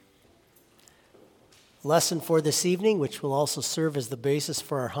Lesson for this evening, which will also serve as the basis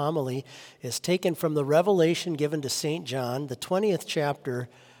for our homily, is taken from the revelation given to St. John, the 20th chapter,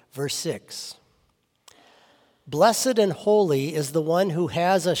 verse 6. Blessed and holy is the one who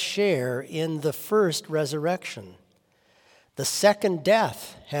has a share in the first resurrection. The second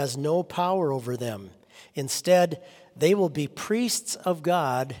death has no power over them. Instead, they will be priests of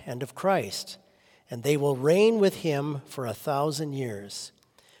God and of Christ, and they will reign with him for 1,000 years.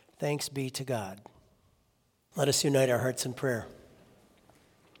 Thanks be to God. Let us unite our hearts in prayer.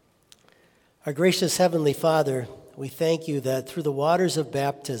 Our gracious Heavenly Father, we thank you that through the waters of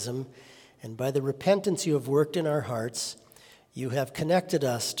baptism and by the repentance you have worked in our hearts, you have connected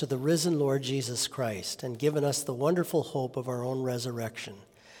us to the risen Lord Jesus Christ and given us the wonderful hope of our own resurrection.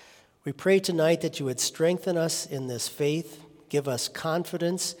 We pray tonight that you would strengthen us in this faith, give us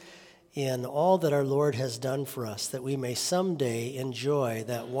confidence in all that our Lord has done for us, that we may someday enjoy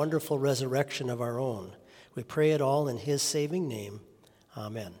that wonderful resurrection of our own. We pray it all in his saving name.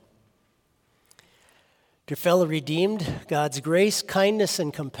 Amen. Dear fellow redeemed, God's grace, kindness,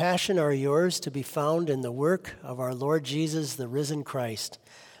 and compassion are yours to be found in the work of our Lord Jesus, the risen Christ.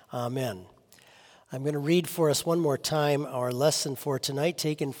 Amen. I'm going to read for us one more time our lesson for tonight,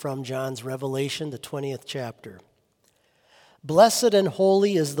 taken from John's Revelation, the 20th chapter. Blessed and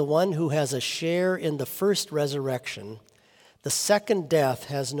holy is the one who has a share in the first resurrection. The second death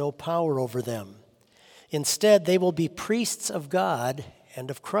has no power over them. Instead, they will be priests of God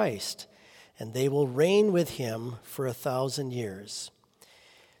and of Christ, and they will reign with him for 1,000 years.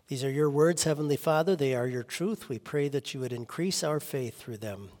 These are your words, Heavenly Father. They are your truth. We pray that you would increase our faith through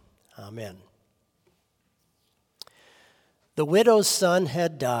them. Amen. The widow's son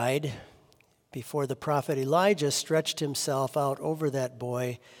had died before the prophet Elijah stretched himself out over that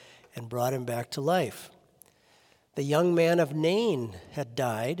boy and brought him back to life. The young man of Nain had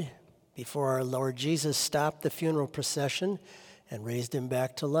died before our Lord Jesus stopped the funeral procession and raised him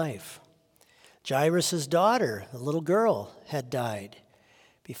back to life. Jairus' daughter, the little girl, had died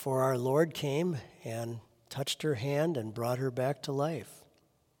before our Lord came and touched her hand and brought her back to life.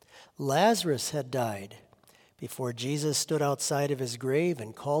 Lazarus had died before Jesus stood outside of his grave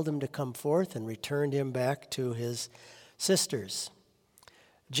and called him to come forth and returned him back to his sisters.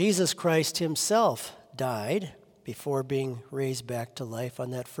 Jesus Christ himself died before being raised back to life on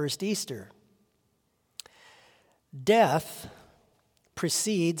that first Easter. Death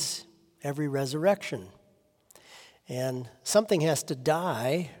precedes every resurrection, and something has to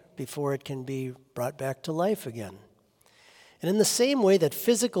die before it can be brought back to life again. And in the same way that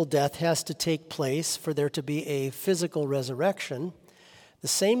physical death has to take place for there to be a physical resurrection, the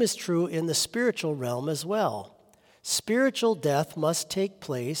same is true in the spiritual realm as well. Spiritual death must take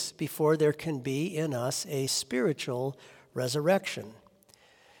place before there can be in us a spiritual resurrection.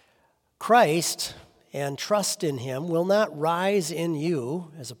 Christ and trust in him will not rise in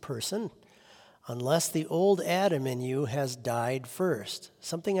you as a person unless the old Adam in you has died first.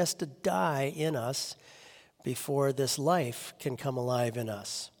 Something has to die in us before this life can come alive in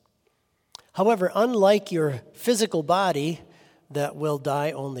us. However, unlike your physical body that will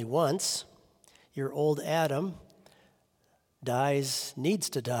die only once, your old Adam needs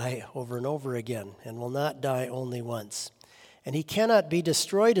to die over and over again and will not die only once. And he cannot be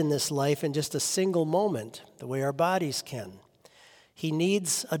destroyed in this life in just a single moment, the way our bodies can. He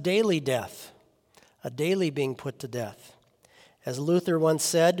needs a daily death, a daily being put to death. As Luther once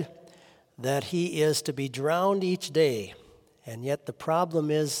said, that he is to be drowned each day, and yet the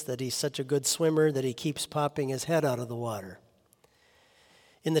problem is that he's such a good swimmer that he keeps popping his head out of the water.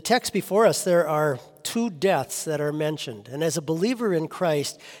 In the text before us, there are two deaths that are mentioned. And as a believer in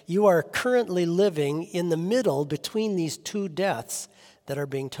Christ, you are currently living in the middle between these two deaths that are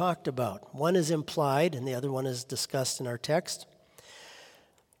being talked about. One is implied, and the other one is discussed in our text.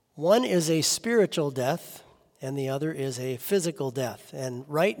 One is a spiritual death, and the other is a physical death. And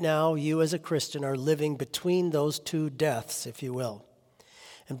right now, you as a Christian are living between those two deaths, if you will.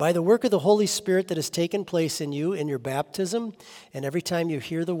 And by the work of the Holy Spirit that has taken place in you in your baptism, and every time you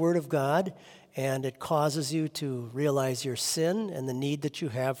hear the Word of God, and it causes you to realize your sin and the need that you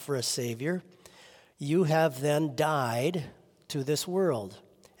have for a Savior, you have then died to this world,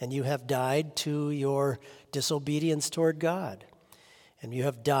 and you have died to your disobedience toward God, and you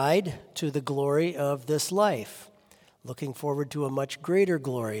have died to the glory of this life, looking forward to a much greater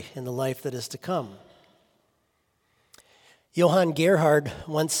glory in the life that is to come. Johann Gerhard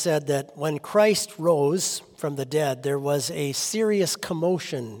once said that when Christ rose from the dead, there was a serious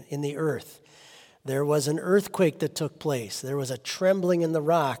commotion in the earth. There was an earthquake that took place. There was a trembling in the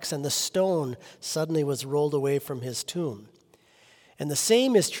rocks, and the stone suddenly was rolled away from his tomb. And the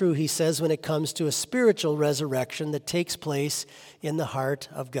same is true, he says, when it comes to a spiritual resurrection that takes place in the heart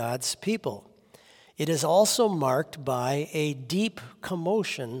of God's people. It is also marked by a deep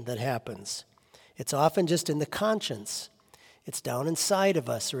commotion that happens. It's often just in the conscience. It's down inside of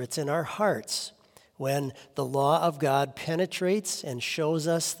us, or it's in our hearts, when the law of God penetrates and shows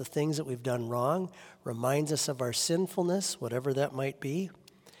us the things that we've done wrong, reminds us of our sinfulness, whatever that might be.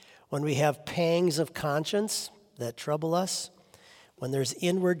 When we have pangs of conscience that trouble us, when there's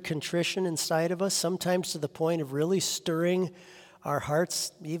inward contrition inside of us, sometimes to the point of really stirring our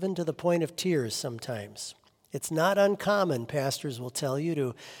hearts, even to the point of tears sometimes. It's not uncommon, pastors will tell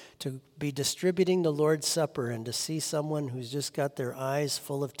you, to be distributing the Lord's Supper and to see someone who's just got their eyes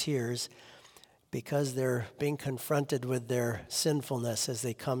full of tears because they're being confronted with their sinfulness as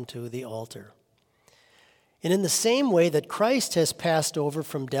they come to the altar. And in the same way that Christ has passed over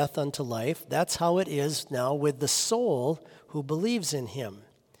from death unto life, that's how it is now with the soul who believes in him.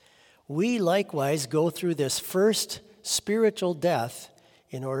 We likewise go through this first spiritual death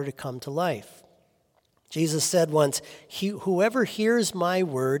in order to come to life. Jesus said once, "Whoever hears my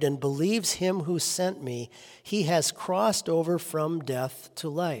word and believes him who sent me, he has crossed over from death to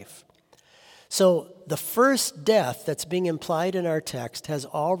life." So the first death that's being implied in our text has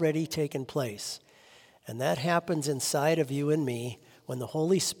already taken place. And that happens inside of you and me when the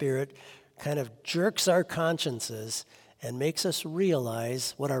Holy Spirit kind of jerks our consciences and makes us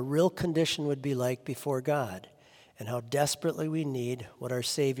realize what our real condition would be like before God and how desperately we need what our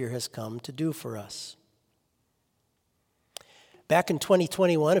Savior has come to do for us. Back in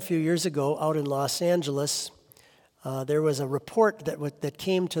 2021, a few years ago, out in Los Angeles, there was a report that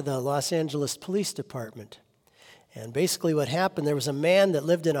came to the Los Angeles Police Department. And basically what happened, there was a man that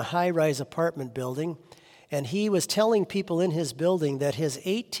lived in a high-rise apartment building, and he was telling people in his building that his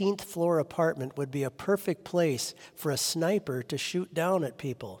 18th floor apartment would be a perfect place for a sniper to shoot down at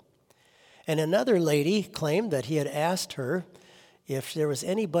people. And another lady claimed that he had asked her if there was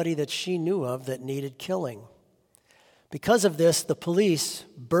anybody that she knew of that needed killing. Because of this, the police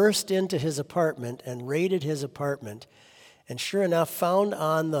burst into his apartment and raided his apartment, and sure enough, found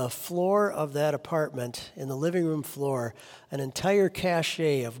on the floor of that apartment, in the living room floor, an entire cache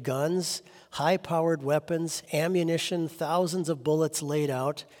of guns, high-powered weapons, ammunition, thousands of bullets laid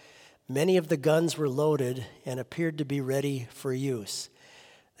out. Many of the guns were loaded and appeared to be ready for use.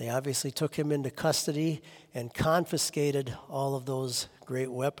 They obviously took him into custody and confiscated all of those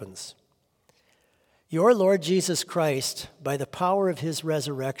great weapons. Your Lord Jesus Christ, by the power of his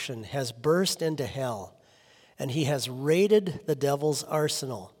resurrection, has burst into hell, and he has raided the devil's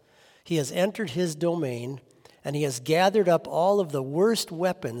arsenal. He has entered his domain, and he has gathered up all of the worst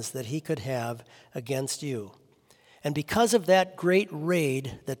weapons that he could have against you. And because of that great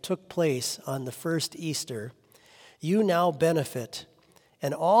raid that took place on the first Easter, you now benefit,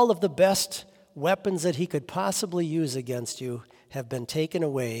 and all of the best weapons that he could possibly use against you have been taken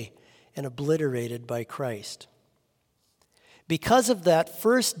away and obliterated by Christ. Because of that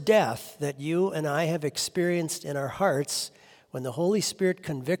first death that you and I have experienced in our hearts, when the Holy Spirit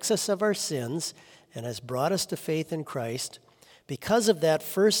convicts us of our sins and has brought us to faith in Christ, because of that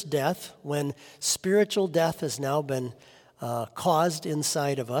first death, when spiritual death has now been caused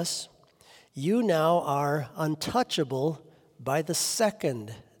inside of us, you now are untouchable by the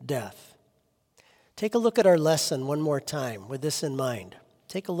second death. Take a look at our lesson one more time with this in mind.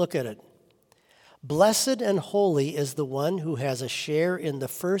 Take a look at it. Blessed and holy is the one who has a share in the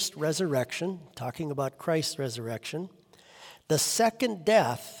first resurrection, talking about Christ's resurrection. The second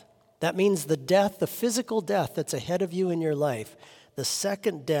death, that means the death, the physical death that's ahead of you in your life, the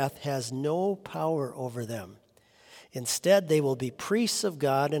second death has no power over them. Instead, they will be priests of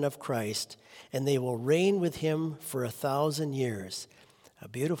God and of Christ, and they will reign with him for 1,000 years. A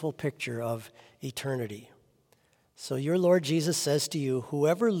beautiful picture of eternity. So your Lord Jesus says to you,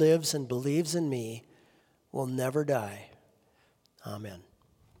 whoever lives and believes in me will never die. Amen.